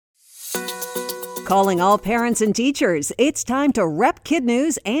Calling all parents and teachers, it's time to rep Kid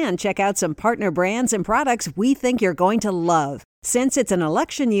News and check out some partner brands and products we think you're going to love. Since it's an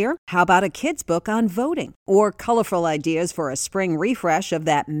election year, how about a kid's book on voting? Or colorful ideas for a spring refresh of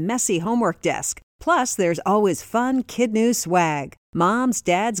that messy homework desk? Plus, there's always fun Kid News swag. Moms,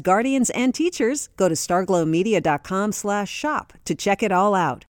 dads, guardians, and teachers, go to starglowmedia.com/shop to check it all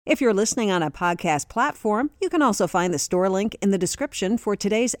out. If you're listening on a podcast platform, you can also find the store link in the description for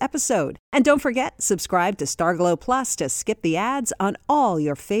today's episode. And don't forget, subscribe to Starglow Plus to skip the ads on all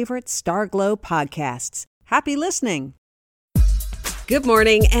your favorite Starglow podcasts. Happy listening! Good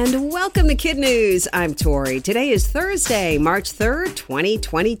morning and welcome to Kid News. I'm Tori. Today is Thursday, March 3rd,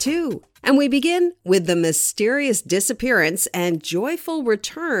 2022. And we begin with the mysterious disappearance and joyful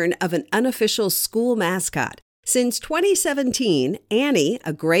return of an unofficial school mascot. Since 2017, Annie,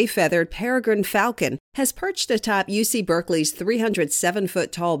 a gray-feathered peregrine falcon, has perched atop UC Berkeley's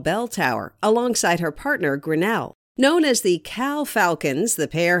 307-foot-tall bell tower alongside her partner, Grinnell. Known as the Cal Falcons, the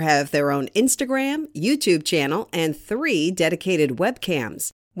pair have their own Instagram, YouTube channel, and 3 dedicated webcams.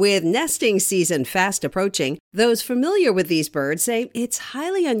 With nesting season fast approaching, those familiar with these birds say it's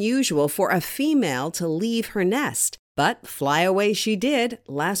highly unusual for a female to leave her nest. But fly away she did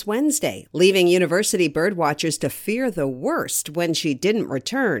last Wednesday, leaving university birdwatchers to fear the worst when she didn't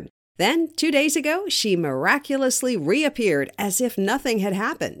return. Then, 2 days ago, she miraculously reappeared as if nothing had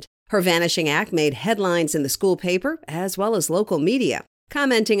happened. Her vanishing act made headlines in the school paper as well as local media.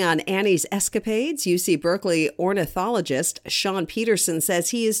 Commenting on Annie's escapades, UC Berkeley ornithologist Sean Peterson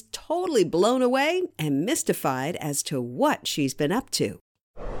says he is totally blown away and mystified as to what she's been up to.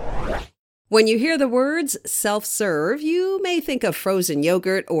 When you hear the words self-serve, you may think of frozen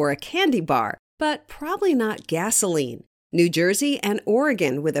yogurt or a candy bar, but probably not gasoline. New Jersey and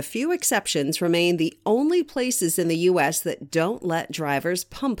Oregon, with a few exceptions, remain the only places in the U.S. that don't let drivers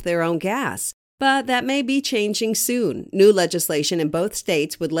pump their own gas. But that may be changing soon. New legislation in both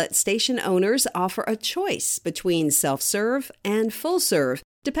states would let station owners offer a choice between self-serve and full-serve,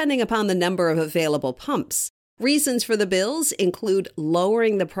 depending upon the number of available pumps. Reasons for the bills include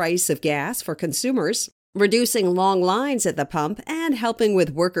lowering the price of gas for consumers, reducing long lines at the pump, and helping with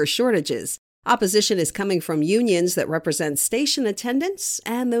worker shortages. Opposition is coming from unions that represent station attendants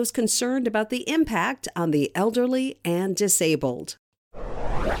and those concerned about the impact on the elderly and disabled.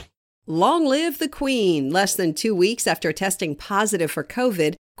 Long live the Queen! Less than 2 weeks after testing positive for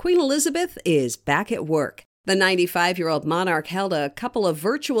COVID, Queen Elizabeth is back at work. The 95-year-old monarch held a couple of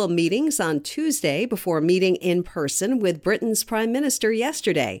virtual meetings on Tuesday before meeting in person with Britain's Prime Minister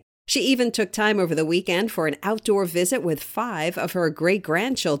yesterday. She even took time over the weekend for an outdoor visit with 5 of her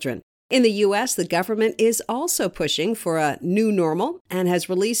great-grandchildren. In the U.S., the government is also pushing for a new normal and has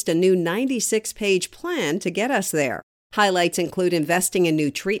released a new 96-page plan to get us there. Highlights include investing in new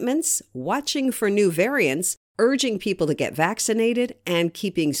treatments, watching for new variants, urging people to get vaccinated, and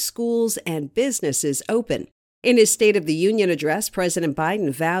keeping schools and businesses open. In his State of the Union address, President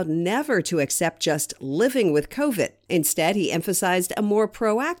Biden vowed never to accept just living with COVID. Instead, he emphasized a more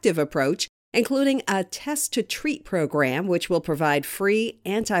proactive approach, including a test-to-treat program which will provide free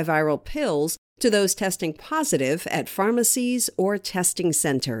antiviral pills to those testing positive at pharmacies or testing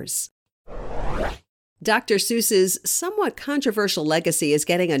centers. Dr. Seuss's somewhat controversial legacy is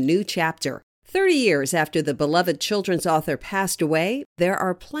getting a new chapter. 30 years after the beloved children's author passed away, there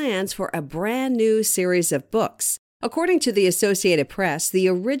are plans for a brand new series of books. According to the Associated Press, the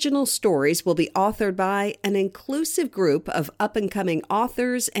original stories will be authored by an inclusive group of up-and-coming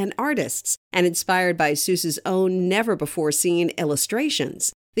authors and artists, and inspired by Seuss's own never-before-seen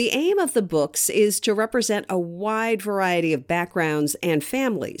illustrations. The aim of the books is to represent a wide variety of backgrounds and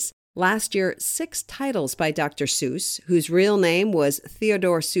families. Last year, 6 titles by Dr. Seuss, whose real name was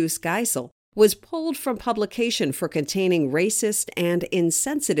Theodore Seuss Geisel, was pulled from publication for containing racist and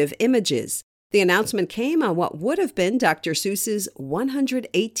insensitive images. The announcement came on what would have been Dr. Seuss's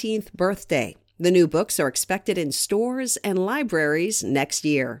 118th birthday. The new books are expected in stores and libraries next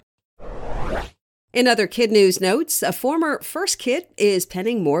year. In other Kid News notes, a former first kid is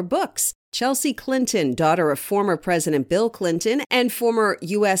penning more books. Chelsea Clinton, daughter of former President Bill Clinton and former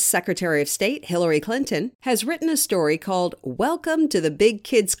U.S. Secretary of State Hillary Clinton, has written a story called Welcome to the Big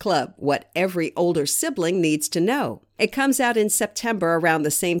Kids Club, What Every Older Sibling Needs to Know. It comes out in September, around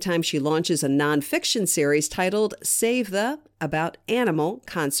the same time she launches a nonfiction series titled Save the, about animal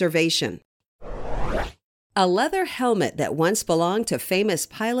conservation. A leather helmet that once belonged to famous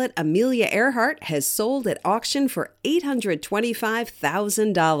pilot Amelia Earhart has sold at auction for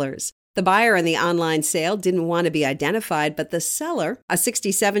 $825,000. The buyer in the online sale didn't want to be identified, but the seller, a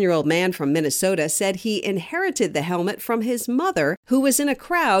 67-year-old man from Minnesota, said he inherited the helmet from his mother, who was in a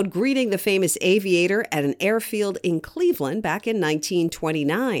crowd greeting the famous aviator at an airfield in Cleveland back in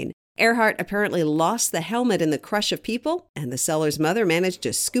 1929. Earhart apparently lost the helmet in the crush of people, and the seller's mother managed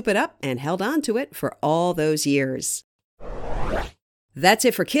to scoop it up and held on to it for all those years. That's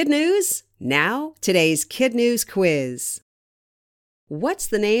it for Kid News. Now, today's Kid News quiz. What's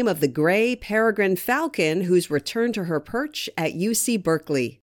the name of the gray peregrine falcon who's returned to her perch at UC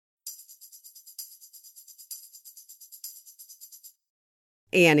Berkeley?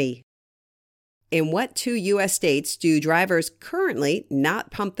 Annie. In what 2 U.S. states do drivers currently not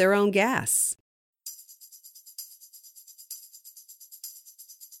pump their own gas?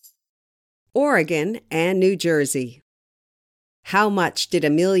 Oregon and New Jersey. How much did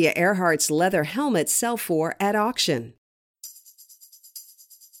Amelia Earhart's leather helmet sell for at auction?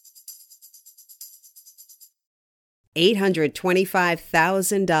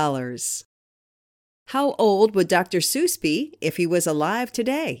 $825,000. How old would Dr. Seuss be if he was alive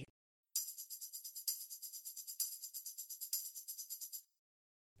today?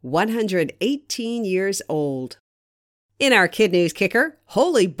 118 years old. In our Kid News Kicker,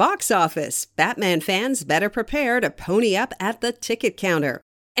 holy box office! Batman fans better prepare to pony up at the ticket counter.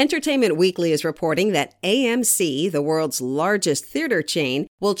 Entertainment Weekly is reporting that AMC, the world's largest theater chain,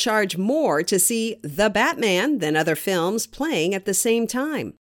 will charge more to see The Batman than other films playing at the same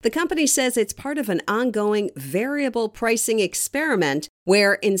time. The company says it's part of an ongoing variable pricing experiment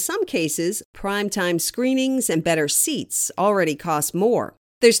where, in some cases, primetime screenings and better seats already cost more.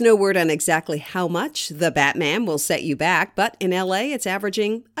 There's no word on exactly how much The Batman will set you back, but in LA it's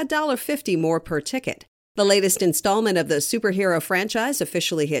averaging $1.50 more per ticket. The latest installment of the superhero franchise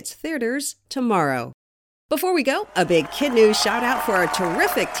officially hits theaters tomorrow. Before we go, a big Kid News shout out for our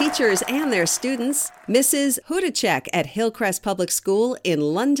terrific teachers and their students. Mrs. Hudacek at Hillcrest Public School in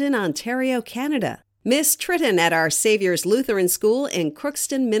London, Ontario, Canada. Miss Tritton at Our Savior's Lutheran School in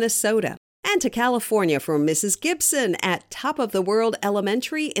Crookston, Minnesota. And to California for Mrs. Gibson at Top of the World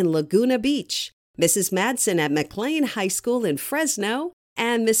Elementary in Laguna Beach. Mrs. Madsen at McLean High School in Fresno.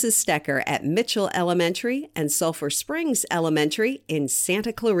 And Mrs. Stecker at Mitchell Elementary and Sulphur Springs Elementary in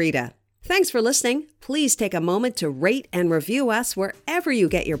Santa Clarita. Thanks for listening. Please take a moment to rate and review us wherever you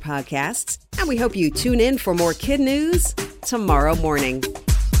get your podcasts. And we hope you tune in for more Kid News tomorrow morning.